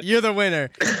winner. You're the winner.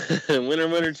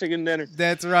 winner, chicken dinner.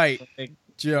 That's right,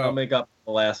 Joe. I'll make up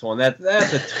the last one. That's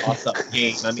a toss-up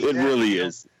game. I mean, it really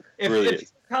is. If you're a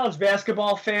college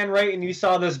basketball fan, right, and you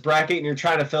saw this bracket and you're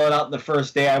trying to fill it out the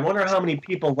first day, I wonder how many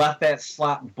people left that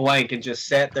slot blank and just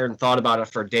sat there and thought about it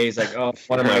for days. Like, oh,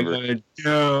 what am I going to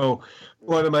do?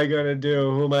 What am I going to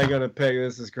do? Who am I going to pick?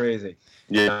 This is crazy.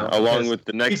 Yeah, along with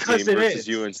the next game versus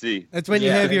UNC. That's when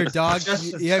you have your dog.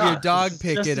 You have your dog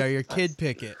pick it or your kid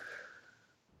pick it.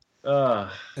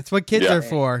 That's what kids are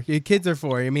for. Your kids are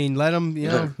for. I mean, let them.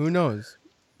 Who knows?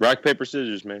 Rock, paper,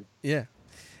 scissors, man. Yeah.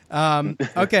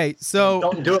 Okay, so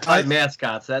don't do it like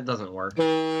mascots. That doesn't work.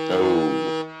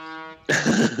 Oh.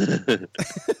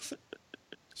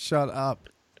 Shut up.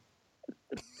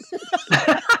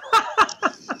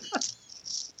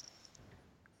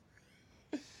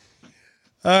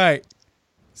 All right.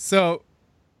 So,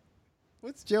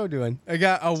 what's Joe doing? I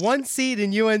got a 1 seed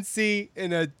in UNC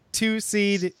and a 2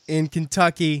 seed in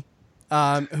Kentucky.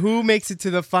 Who makes it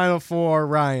to the Final Four,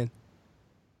 Ryan?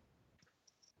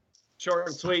 Short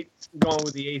and sweet. I'm going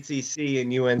with the ACC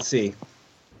and UNC.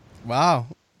 Wow.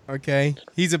 Okay.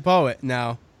 He's a poet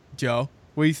now, Joe.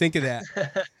 What do you think of that?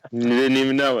 Didn't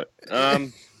even know it.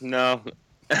 No.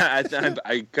 I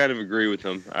kind of agree with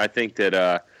him. I think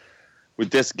that with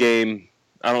this game,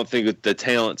 I don't think that the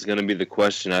talent's going to be the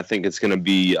question. I think it's going to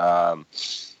be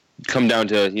come down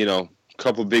to, a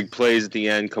couple big plays at the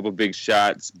end, couple big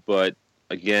shots. But,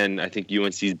 again, I think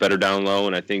UNC's better down low,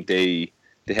 and I think they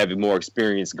have more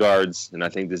experienced guards, and I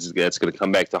think that's going to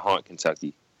come back to haunt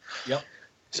Kentucky. Yep.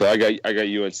 So I got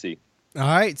UNC. All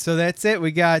right, so that's it.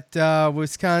 We got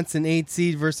Wisconsin 8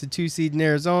 seed versus 2 seed in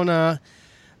Arizona,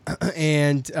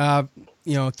 and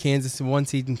Kansas 1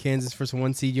 seed in Kansas versus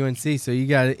 1 seed UNC. So you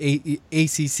got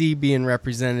ACC being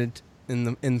represented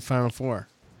in the Final Four.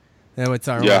 Now it's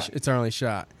our only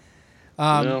shot.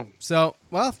 So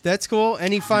that's cool.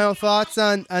 Any final thoughts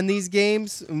on these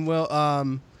games? And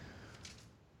we'll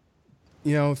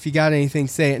if you got anything,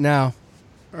 say it now,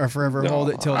 or forever hold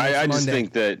it till next Monday. I just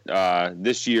think that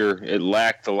this year it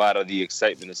lacked a lot of the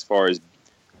excitement as far as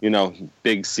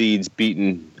big seeds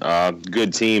beating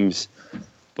good teams,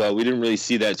 but we didn't really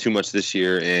see that too much this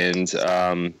year. And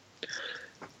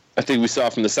I think we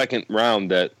saw from the second round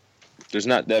that there's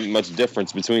not that much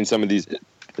difference between some of these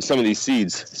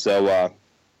seeds. So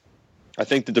I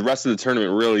think that the rest of the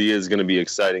tournament really is going to be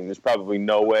exciting. There's probably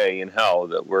no way in hell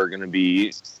that we're going to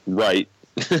be right.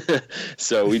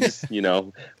 So we just,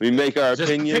 we make our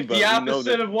opinion, but the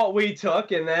opposite of what we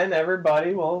took, and then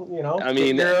everybody will, I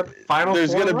mean,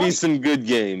 there's going to be some good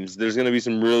games. There's going to be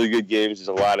some really good games. There's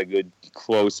a lot of good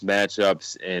close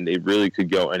matchups, and it really could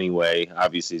go any way.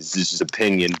 Obviously, it's just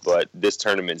opinion, but this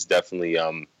tournament's definitely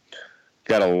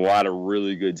got a lot of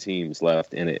really good teams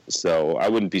left in it. So I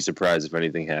wouldn't be surprised if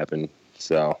anything happened.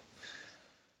 So,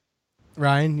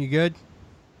 Ryan, you good?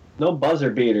 No buzzer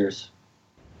beaters.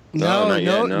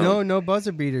 No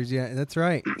buzzer beaters yet. That's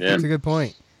right. Yeah. That's a good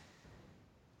point.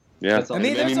 Yeah. I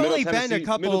mean, there's only been a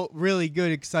couple really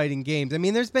good, exciting games. I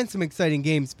mean, there's been some exciting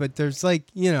games, but there's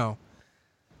well,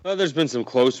 there's been some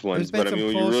close ones, but I mean,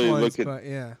 when you really look at,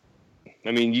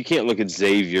 I mean, you can't look at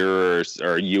Xavier or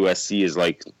USC as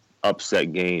like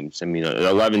upset games. I mean, an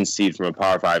 11 seed from a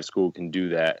Power 5 school can do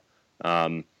that.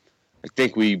 I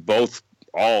think we both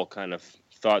all kind of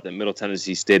thought that Middle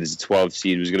Tennessee State as a 12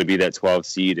 seed was going to be that 12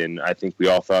 seed, and I think we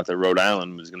all thought that Rhode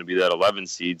Island was going to be that 11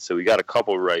 seed. So we got a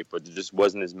couple right, but there just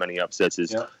wasn't as many upsets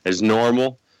as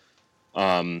normal.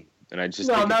 And I just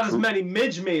not as many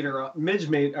mid-major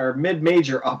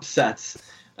upsets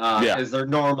as there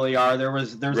normally are.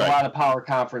 There's a lot of Power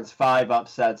Conference 5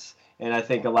 upsets, and I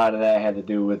think a lot of that had to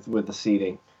do with the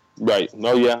seeding. Right.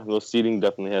 Oh, yeah. Well, seeding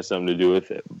definitely has something to do with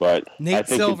it. But Nate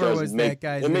Silver was that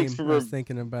guy's name I was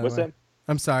thinking of, by the way. What's that?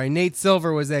 I'm sorry. Nate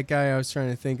Silver was that guy I was trying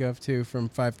to think of, too, from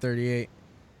 538.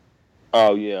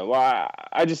 Oh, yeah. Well,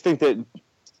 I just think that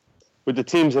with the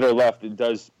teams that are left, it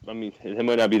does. I mean, it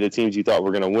might not be the teams you thought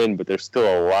were going to win, but there's still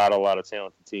a lot of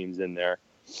talented teams in there.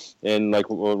 And like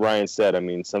what Ryan said, I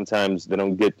mean, sometimes they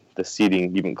don't get the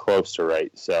seeding even close to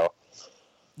right. So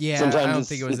yeah, I don't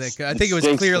think it was that good. I think it was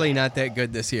clearly not that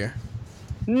good this year.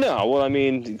 No, well, I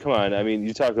mean, come on. I mean,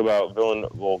 you talk about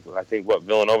Villanova. Well, I think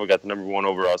Villanova got the number 1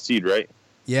 overall seed, right?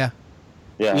 Yeah.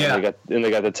 Yeah. And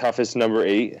they got the toughest number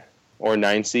 8 or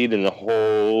 9 seed in the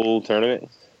whole tournament.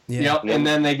 Yeah. Yep. And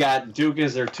then they got Duke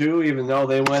as their 2, even though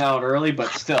they went out early,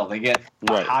 but still they get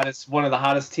one of the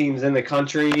hottest teams in the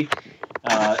country,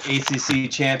 ACC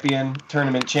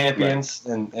tournament champions,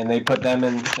 and they put them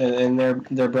in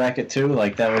their bracket too.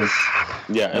 Like that was.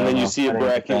 Yeah, and then you see a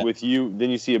bracket with Then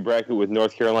you see a bracket with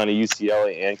North Carolina,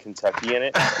 UCLA, and Kentucky in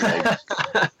it.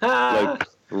 Like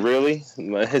really?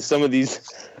 Some of these.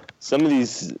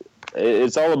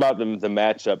 It's all about the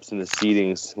matchups and the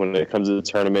seedings when it comes to the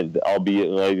tournament.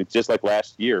 Albeit just like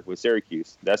last year with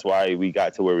Syracuse. That's why we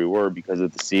got to where we were, because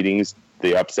of the seedings,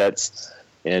 the upsets,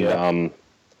 and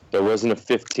there wasn't a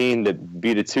 15 that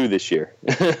beat a 2 this year.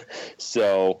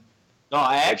 So. No,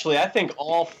 I think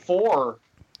all 4.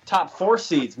 Top 4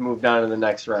 seeds moved on to the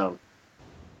next round.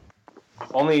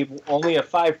 Only a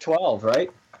 5-12, right?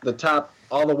 The top,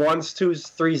 all the 1s,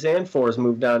 2s, 3s, and 4s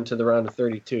moved on to the round of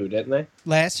 32, didn't they?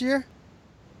 Last year?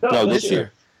 No, this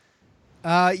year.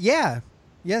 Yeah,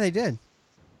 they did.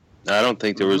 I don't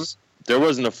think there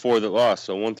wasn't a 4 that lost,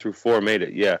 so 1 through 4 made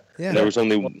it. Yeah. There was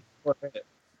only.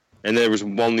 And there was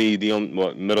only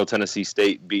Middle Tennessee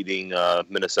State beating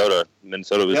Minnesota.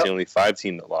 Minnesota was the only 5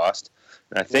 team that lost.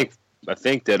 And I think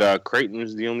that Creighton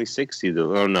was the only 6 seed.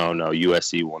 Oh, no,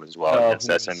 USC won as well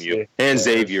against SMU. And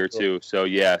Xavier, too. So,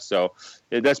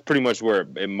 that's pretty much where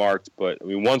it marked. But, I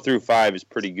mean, 1 through 5 is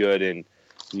pretty good. And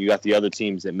you got the other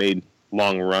teams that made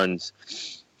long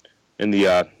runs in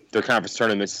their conference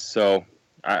tournaments. So,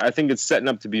 I think it's setting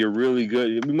up to be a really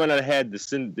good. We might not have had the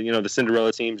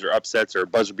Cinderella teams or upsets or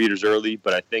buzzer beaters early,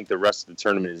 but I think the rest of the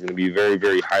tournament is going to be very,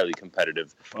 very highly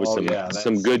competitive with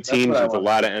some good teams with a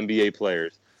lot of NBA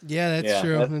players. Yeah, that's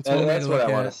true. That's what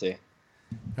I want to see.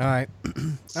 All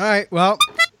right. Well,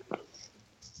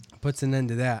 puts an end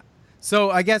to that.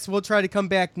 So I guess we'll try to come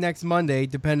back next Monday,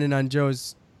 depending on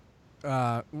Joe's.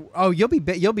 You'll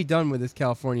be done with this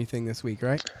California thing this week,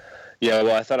 right? Yeah,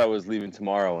 well, I thought I was leaving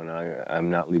tomorrow, and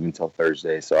I'm not leaving till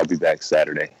Thursday, so I'll be back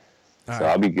Saturday.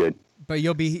 I'll be good. But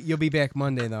you'll be back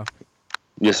Monday, though.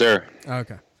 Yes, sir.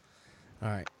 Okay. All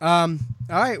right. All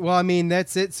right. Well, I mean,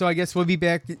 that's it. So I guess we'll be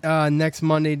back next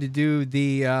Monday to do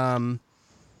the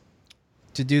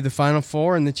Final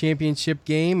Four and the championship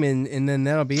game, and then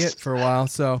that'll be it for a while.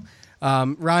 So.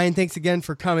 Ryan, thanks again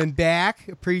for coming back.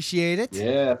 Appreciate it.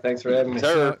 Yeah, thanks for having me.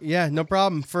 So, yeah, no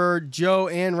problem. For Joe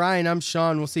and Ryan, I'm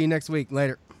Sean. We'll see you next week.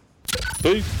 Later.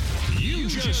 Peace. You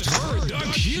just heard the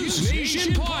Cuse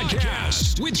Nation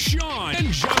podcast with Sean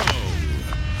and Joe.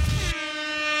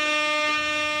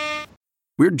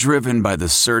 We're driven by the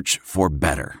search for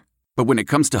better. But when it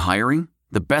comes to hiring,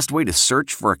 the best way to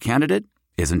search for a candidate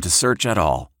isn't to search at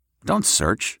all. Don't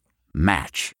search.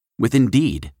 Match with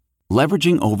Indeed.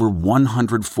 Leveraging over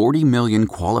 140 million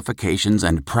qualifications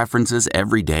and preferences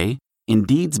every day,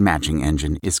 Indeed's matching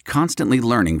engine is constantly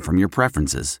learning from your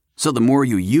preferences. So the more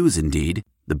you use Indeed,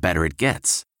 the better it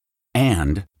gets.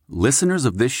 And listeners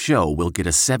of this show will get a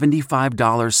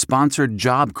 $75 sponsored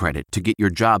job credit to get your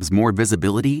jobs more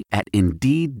visibility at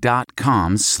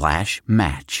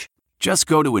Indeed.com/match. Just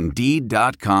go to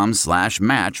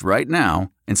Indeed.com/match right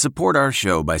now and support our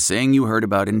show by saying you heard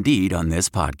about Indeed on this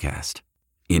podcast.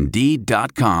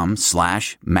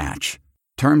 Indeed.com/match.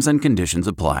 Terms and conditions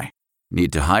apply.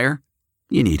 Need to hire?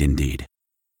 You need Indeed.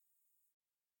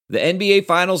 The NBA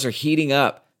Finals are heating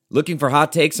up. Looking for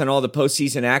hot takes on all the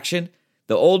postseason action?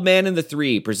 The Old Man and the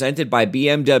Three, presented by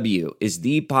BMW, is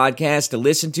the podcast to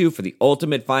listen to for the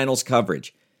ultimate finals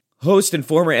coverage. Host and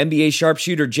former NBA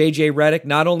sharpshooter JJ Redick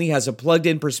not only has a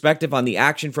plugged-in perspective on the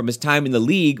action from his time in the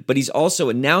league, but he's also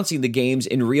announcing the games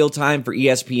in real time for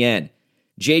ESPN.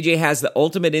 JJ has the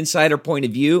ultimate insider point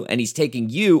of view, and he's taking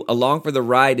you along for the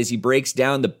ride as he breaks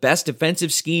down the best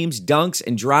defensive schemes, dunks,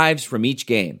 and drives from each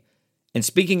game. And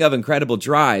speaking of incredible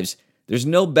drives, there's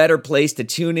no better place to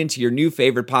tune into your new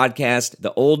favorite podcast,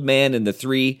 The Old Man and the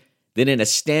Three, than in a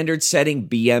standard-setting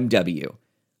BMW.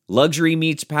 Luxury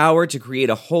meets power to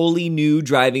create a wholly new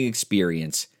driving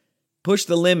experience. Push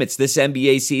the limits this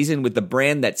NBA season with the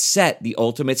brand that set the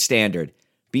ultimate standard,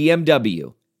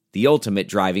 BMW, the ultimate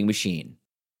driving machine.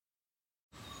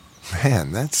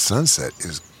 Man, that sunset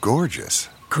is gorgeous.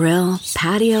 Grill,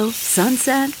 patio,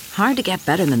 sunset. Hard to get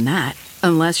better than that.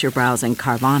 Unless you're browsing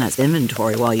Carvana's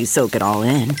inventory while you soak it all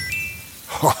in.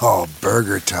 Oh,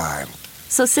 burger time.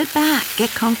 So sit back, get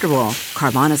comfortable.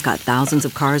 Carvana's got thousands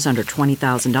of cars under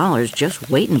 $20,000 just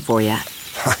waiting for you.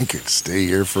 I could stay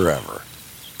here forever.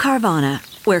 Carvana,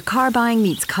 where car buying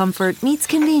meets comfort, meets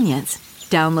convenience.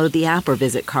 Download the app or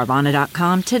visit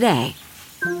Carvana.com today.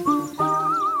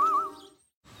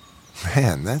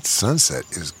 Man, that sunset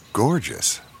is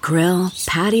gorgeous. Grill,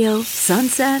 patio,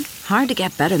 sunset. Hard to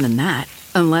get better than that.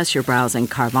 Unless you're browsing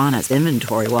Carvana's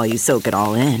inventory while you soak it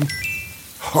all in.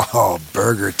 Oh,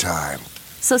 burger time.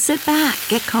 So sit back,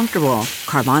 get comfortable.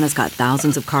 Carvana's got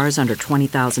thousands of cars under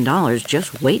 $20,000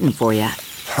 just waiting for you.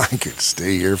 I could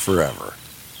stay here forever.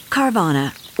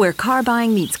 Carvana, where car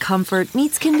buying meets comfort,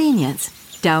 meets convenience.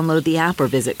 Download the app or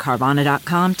visit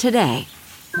Carvana.com today.